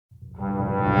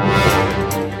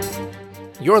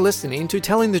You're listening to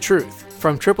Telling the Truth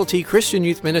from Triple T Christian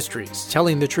Youth Ministries,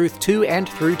 telling the truth to and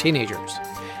through teenagers.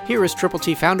 Here is Triple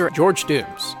T founder George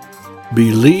Dooms.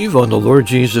 Believe on the Lord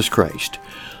Jesus Christ.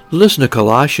 Listen to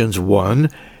Colossians 1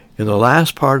 in the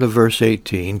last part of verse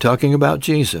 18, talking about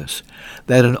Jesus,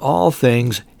 that in all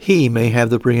things He may have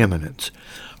the preeminence.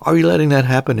 Are you letting that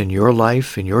happen in your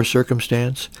life, in your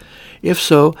circumstance? If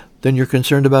so, then you're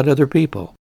concerned about other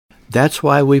people. That's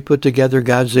why we put together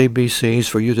God's ABCs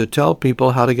for you to tell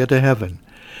people how to get to heaven.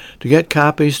 To get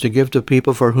copies to give to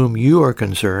people for whom you are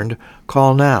concerned,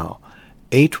 call now,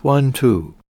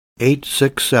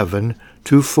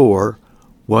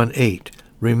 812-867-2418.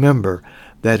 Remember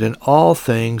that in all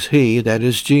things He, that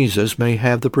is Jesus, may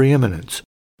have the preeminence.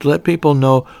 To let people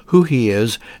know who He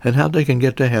is and how they can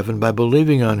get to heaven by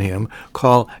believing on Him,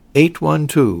 call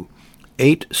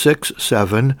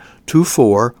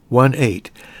 812-867-2418.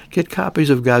 Get copies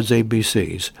of God's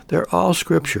ABCs. They're all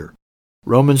Scripture.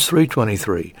 Romans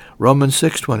 3:23, Romans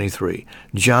 6:23,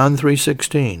 John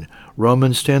 3:16,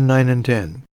 Romans 10:9 and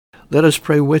 10. Let us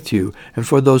pray with you and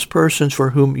for those persons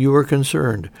for whom you are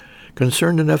concerned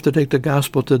enough to take the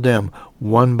gospel to them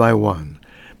one by one.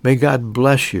 May God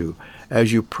bless you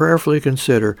as you prayerfully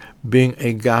consider being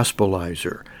a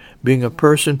gospelizer, being a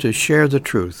person to share the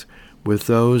truth with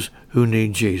those who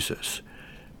need Jesus.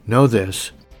 Know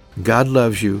this, God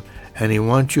loves you, and He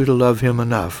wants you to love Him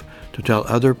enough to tell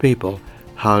other people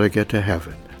how to get to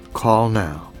heaven. Call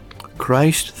now.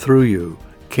 Christ, through you,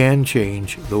 can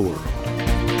change the world.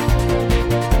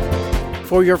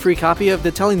 For your free copy of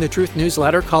the Telling the Truth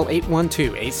newsletter, call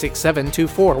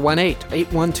 812-867-2418,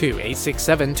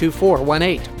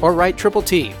 812-867-2418, or write Triple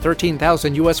T,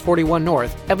 13,000 U.S. 41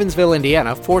 North, Evansville,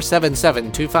 Indiana,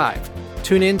 47725.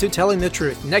 Tune in to Telling the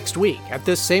Truth next week at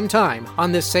this same time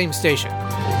on this same station.